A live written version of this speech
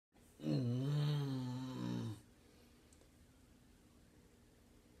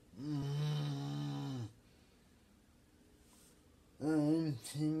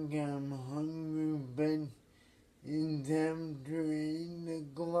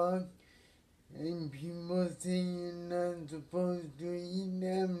o'clock, and people say you're not supposed to eat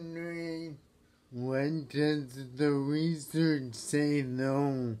after 8. What does the research say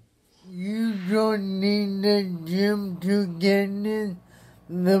though? You don't need the gym to get in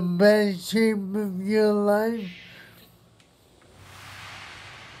the best shape of your life.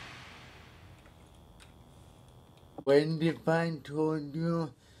 What if I told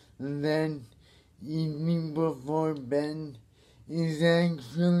you that eating before bed is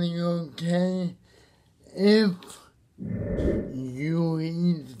actually okay if you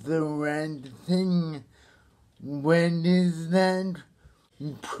eat the right thing? What is that?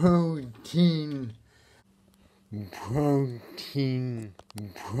 Protein.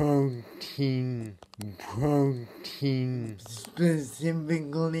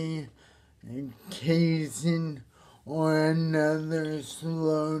 Specifically, casein or another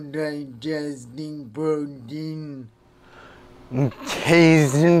slow digesting protein.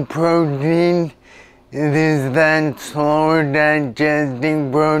 Casein protein, it is that slow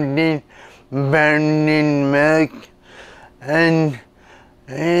digesting protein found in milk, and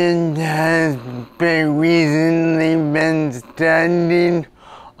it has been recently been studied,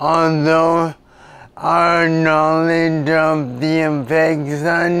 although our knowledge of the effects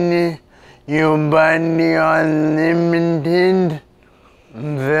on your body are limited.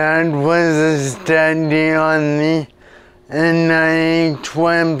 That was a study on the NIH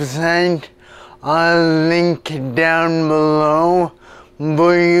website. I'll link down below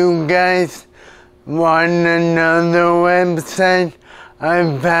for you guys. On another website, I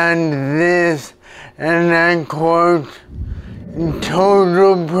found this, and I quote,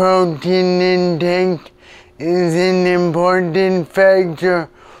 "Total protein intake is an important factor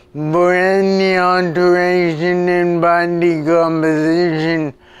for any alteration in body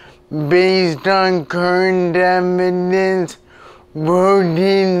composition. Based on current evidence,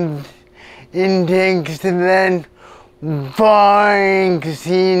 protein intakes that far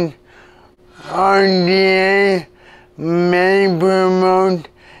exceed RDA may promote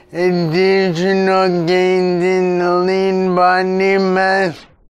additional gains in lean body mass,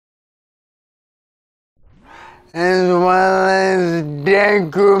 as well as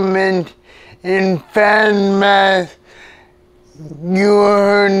decrement in fat mass." You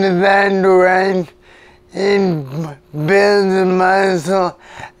heard that right. It builds muscle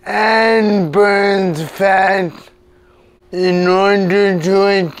and burns fat. In order to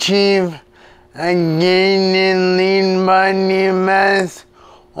achieve a gain in lean body mass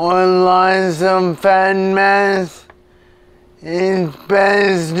or loss of fat mass, it's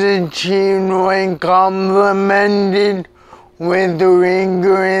best achieved when complemented with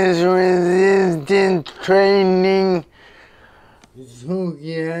rigorous resistance training. So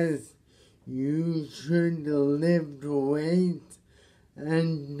yes, you should lift weights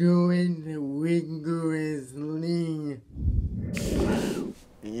and do it rigorously.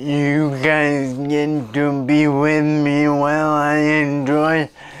 You guys get to be with me while I enjoy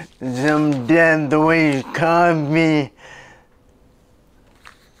some Death Wish coffee.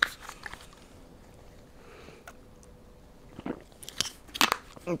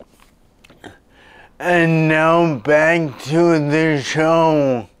 And now back to the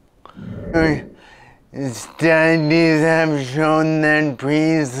show. Studies have shown that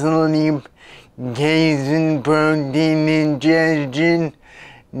pre-sleep casein protein ingestion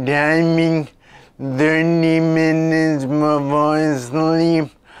timing 30 minutes before sleep,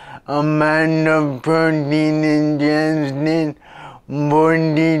 amount of protein ingested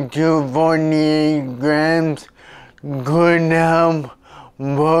 40 to 48 grams, could help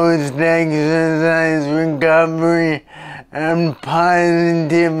post-exercise recovery and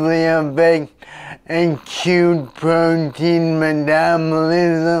positively affect acute protein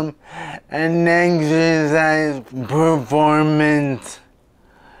metabolism and exercise performance.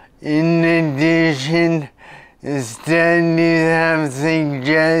 In addition, studies have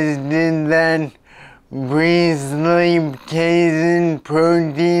suggested that pre-sleep casein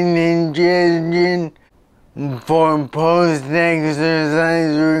protein ingestion for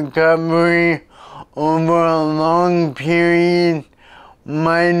post-exercise recovery over a long period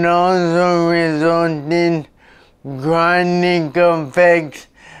might also result in chronic effects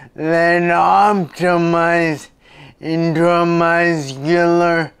that optimize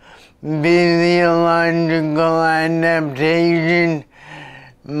intramuscular physiological adaptation,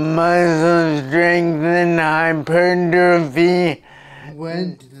 muscle strength, and hypertrophy.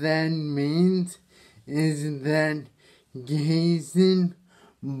 What that means is that casein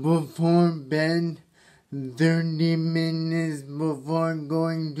before bed, 30 minutes before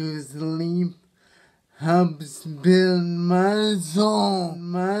going to sleep, helps build muscle.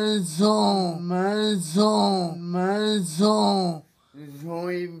 So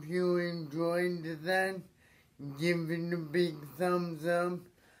if you enjoyed that, give it a big thumbs up.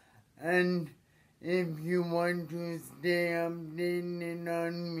 And if you want to stay updated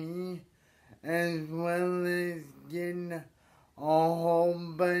on me, as well as get a whole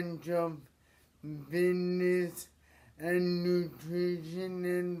bunch of fitness and nutrition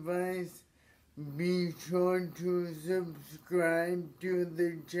advice, be sure to subscribe to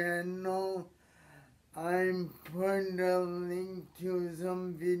the channel. I put a link to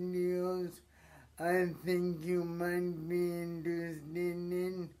some videos I think you might be interested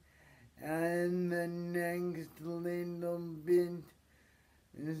in the next little bit,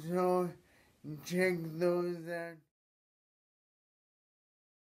 so check those out.